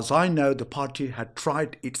 As far as I know, the party had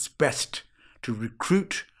tried its best to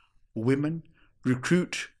recruit women,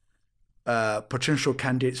 recruit potential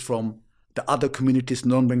candidates from the other communities,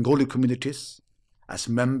 non-Bengali communities, as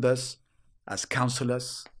members, as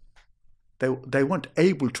councillors. They weren't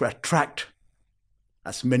able to attract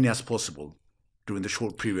as many as possible during the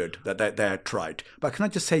short period that they had tried. But can I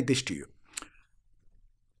just say this to you?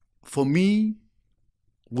 For me,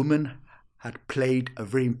 women had played a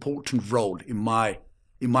very important role in my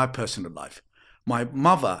personal life. My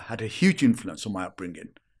mother had a huge influence on my upbringing.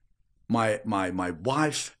 My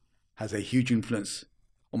wife has a huge influence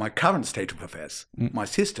on my current state of affairs. My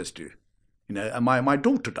sisters do, you know, and my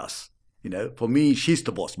daughter does. You know, for me, she's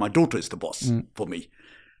the boss. My daughter is the boss for me.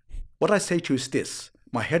 What I say to you is this.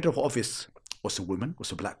 My head of office was a woman,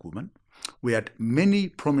 was a black woman. We had many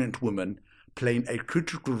prominent women playing a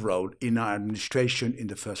critical role in our administration in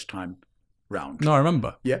the first time round. No, I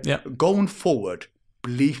remember. Yeah. Going forward,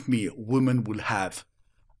 believe me, women will have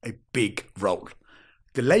a big role.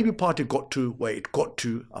 The Labour Party got to where it got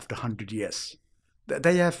to after 100 years.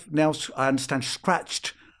 They have now, I understand,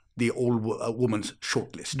 scratched the all-women's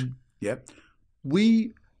shortlist. Yeah,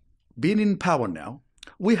 we, being in power now,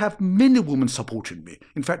 we have many women supporting me.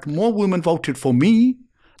 In fact, more women voted for me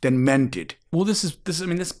than men did. Well, this is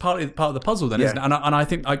part of the puzzle, then, isn't it? And I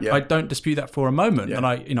think I don't dispute that for a moment.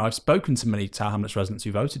 And I've spoken to many Tower Hamlets residents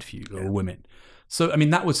who voted for you, who are women. So, I mean,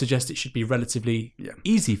 that would suggest it should be relatively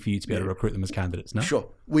easy for you to be able to recruit them as candidates, no? Sure,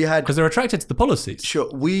 we had, because they're attracted to the policies. Sure,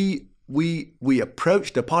 we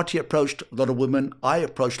approached, the party approached a lot of women. I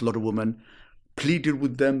approached a lot of women, pleaded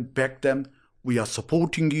with them, begged them. We are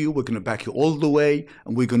supporting you. We're going to back you all the way,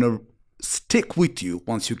 and we're going to stick with you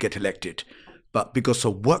once you get elected. But because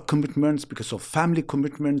of work commitments, because of family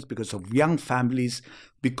commitments, because of young families,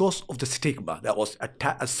 because of the stigma that was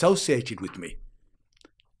associated with me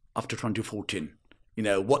after 2014, you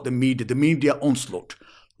know, what the media onslaught,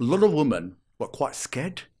 a lot of women were quite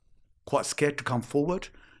scared to come forward,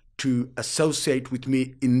 to associate with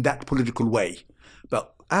me in that political way.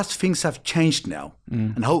 But as things have changed now,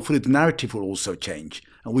 and hopefully the narrative will also change,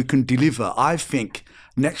 and we can deliver, I think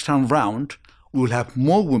next time round, we will have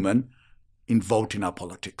more women involved in our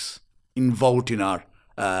politics, involved in our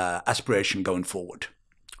aspiration going forward.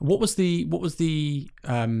 What were the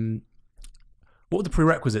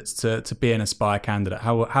prerequisites to be an Aspire candidate?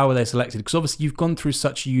 How were they selected? Because obviously you've gone through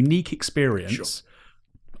such a unique experience. Sure.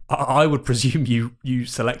 I would presume you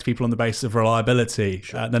select people on the basis of reliability.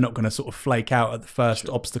 Sure. They're not going to sort of flake out at the first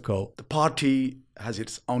obstacle. The party has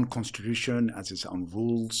its own constitution, has its own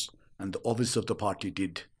rules, and the office of the party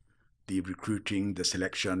did the recruiting, the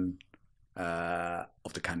selection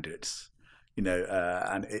of the candidates. You know,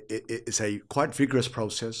 and it's a quite vigorous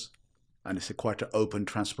process, and it's a quite an open,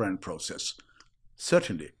 transparent process.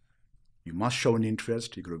 Certainly, you must show an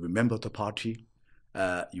interest. You've got to be a member of the party.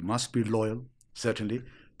 You must be loyal, certainly.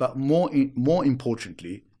 But more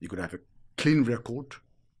importantly, you've got to have a clean record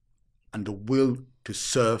and the will to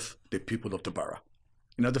serve the people of the borough.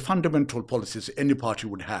 You know, the fundamental policies any party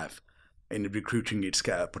would have in recruiting its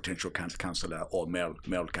potential councillor or male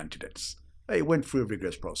candidates. It went through a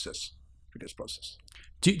rigorous process.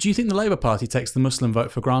 Do you think the Labour Party takes the Muslim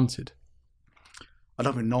vote for granted? I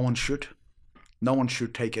don't think no one should. No one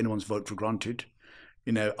should take anyone's vote for granted.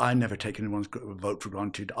 You know, I never take anyone's vote for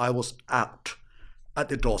granted. I was out at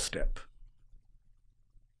the doorstep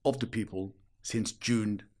of the people since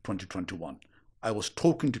June 2021. I was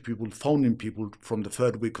talking to people, phoning people from the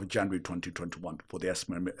third week of January 2021 for the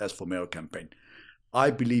As for Mayor campaign. I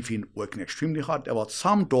believe in working extremely hard. There were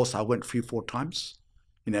some doors I went 3-4 times.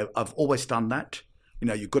 You know, I've always done that. You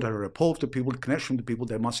know, you've got to have a rapport with the people, connection with the people.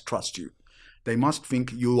 They must trust you. They must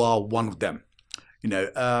think you are one of them. You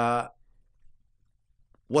know,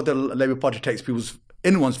 what the Labour Party takes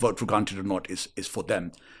anyone's vote for granted or not is for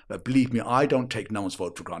them. But believe me, I don't take no one's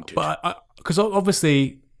vote for granted. But because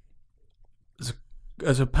obviously,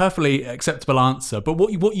 as a perfectly acceptable answer, but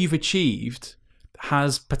what you've achieved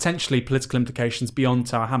has potentially political implications beyond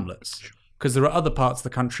Tower Hamlets, because there are other parts of the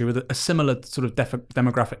country with a similar sort of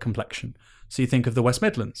demographic complexion. So you think of the West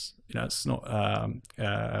Midlands. You know, it's not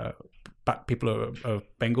people of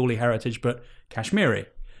Bengali heritage, but Kashmiri.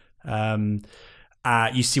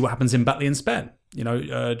 You see what happens in Batley and Spen. You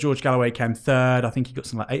know, George Galloway came third. I think he got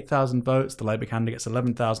something like 8,000 votes. The Labour candidate gets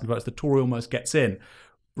 11,000 votes. The Tory almost gets in.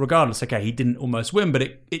 Regardless, okay, he didn't almost win, but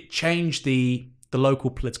it changed the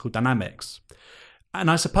local political dynamics.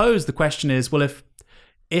 And I suppose the question is, well,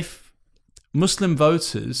 if Muslim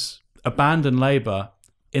voters abandon Labour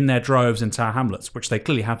in their droves in Tower Hamlets, which they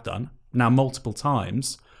clearly have done now multiple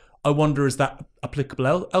times, I wonder, is that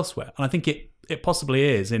applicable elsewhere? And I think it possibly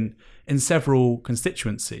is in several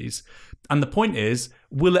constituencies. And the point is,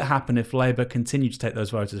 will it happen if Labour continue to take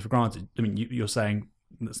those voters for granted? I mean, you're saying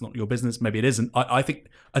that's not your business. Maybe it isn't. I think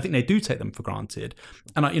they do take them for granted.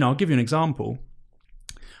 And I'll give you an example.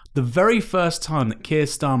 The very first time that Keir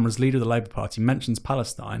Starmer, as leader of the Labour Party, mentions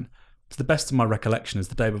Palestine, to the best of my recollection, is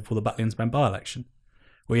the day before the Batley and Spen by-election,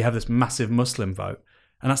 where you have this massive Muslim vote.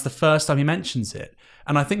 And that's the first time he mentions it.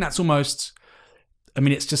 And I think that's almost,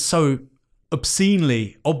 it's just so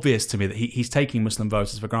obscenely obvious to me that he's taking Muslim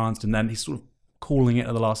voters for granted, and then he's sort of calling it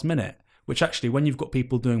at the last minute. Which actually, when you've got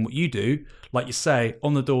people doing what you do, like you say,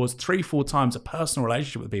 on the doors 3-4 times, a personal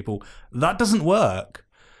relationship with people, that doesn't work.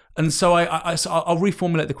 And so I'll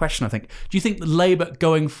reformulate the question, I think. Do you think that Labour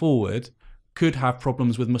going forward could have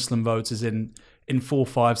problems with Muslim voters in 4,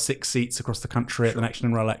 5, 6 seats across the country at the next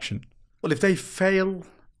general election? Well, if they fail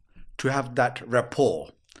to have that rapport,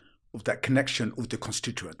 of that connection with the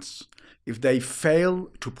constituents, if they fail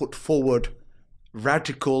to put forward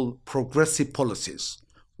radical, progressive policies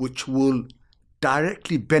which will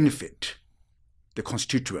directly benefit the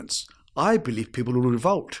constituents, I believe people will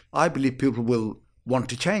revolt. I believe people will want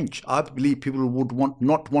to change. I believe people would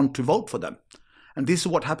not want to vote for them. And this is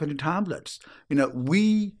what happened in Hamlets. You know,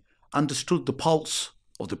 we understood the pulse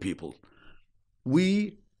of the people.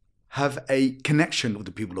 We have a connection with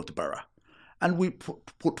the people of the borough. And we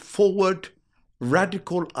put forward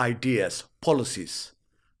radical ideas, policies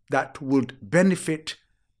that would benefit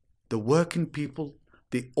the working people,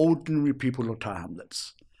 the ordinary people of Tower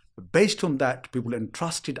Hamlets. Based on that, people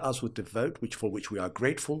entrusted us with the vote, for which we are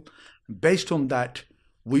grateful. Based on that,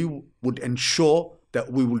 we would ensure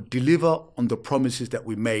that we will deliver on the promises that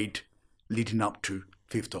we made leading up to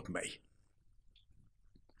 5th of May.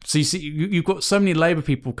 So you see, you've got so many Labour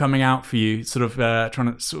people coming out for you, sort of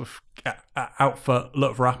trying to sort of out for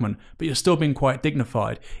Lutfur Rahman, but you're still being quite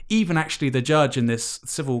dignified. Even actually the judge in this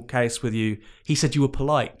civil case with you, he said you were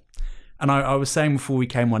polite. And I was saying before we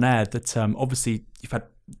came on air that obviously you've had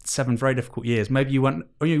 7 very difficult years. Maybe you weren't,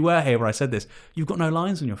 or you were here when I said this. You've got no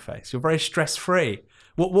lines on your face. You're very stress-free.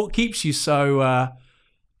 What keeps you so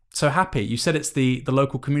happy? You said it's the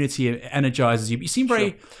local community energizes you. But you seem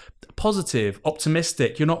very positive,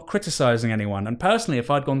 optimistic. You're not criticising anyone. And personally,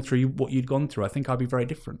 if I'd gone through what you'd gone through, I think I'd be very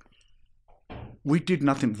different. We did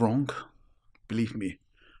nothing wrong, believe me.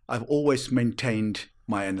 I've always maintained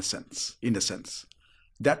my innocence.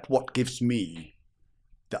 That's what gives me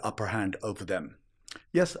the upper hand over them.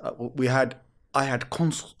 Yes, I had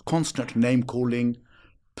constant name calling,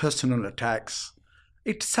 personal attacks.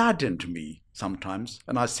 It saddened me sometimes.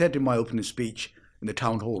 And I said in my opening speech in the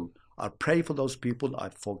town hall, I pray for those people, I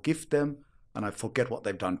forgive them, and I forget what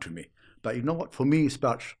they've done to me. But you know what? For me, it's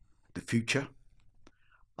about the future.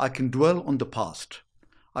 I can dwell on the past.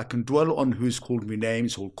 I can dwell on who's called me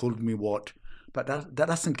names or called me what, but that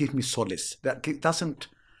doesn't give me solace. That doesn't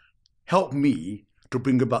help me to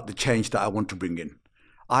bring about the change that I want to bring in.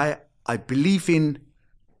 I believe in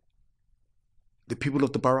the people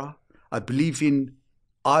of the borough. I believe in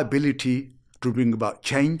our ability to bring about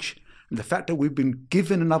change. And the fact that we've been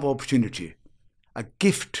given another opportunity, a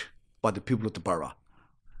gift by the people of the borough,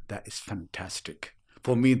 that is fantastic.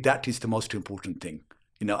 For me, that is the most important thing.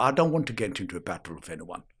 I don't want to get into a battle with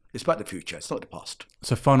anyone. It's about the future. It's not the past.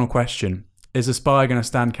 So final question. Is Aspire going to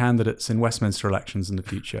stand candidates in Westminster elections in the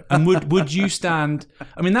future? And would you stand...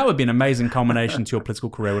 I mean, that would be an amazing culmination to your political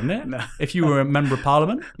career, wouldn't it? No. If you were a member of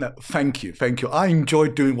parliament? No, thank you. I enjoy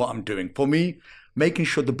doing what I'm doing. For me, making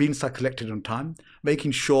sure the beans are collected on time,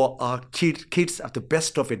 making sure our kids have the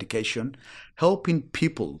best of education, helping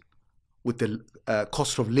people with the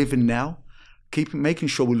cost of living now, making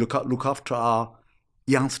sure we look after our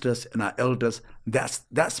youngsters and our elders.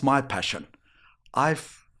 That's my passion.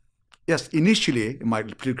 Yes, initially in my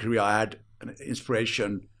political career, I had an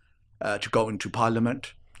inspiration to go into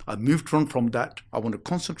parliament. I moved on from that. I want to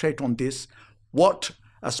concentrate on this. What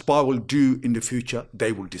Aspire will do in the future,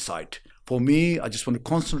 they will decide. For me, I just want to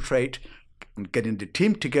concentrate on getting the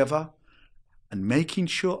team together and making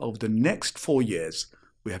sure over the next 4 years,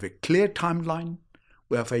 we have a clear timeline,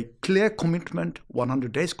 we have a clear commitment,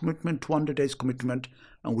 100 days commitment, 200 days commitment,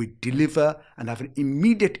 and we deliver and have an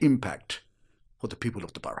immediate impact for the people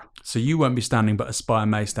of the borough. So you won't be standing, but Aspire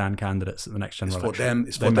may stand candidates at the next general election.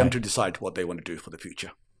 It's for them to decide what they want to do for the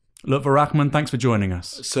future. Lutfur Rahman, thanks for joining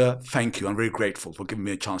us. Sir, thank you. I'm very grateful for giving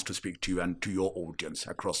me a chance to speak to you and to your audience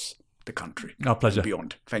across the country. Our pleasure. And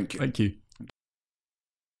beyond. Thank you. Thank you.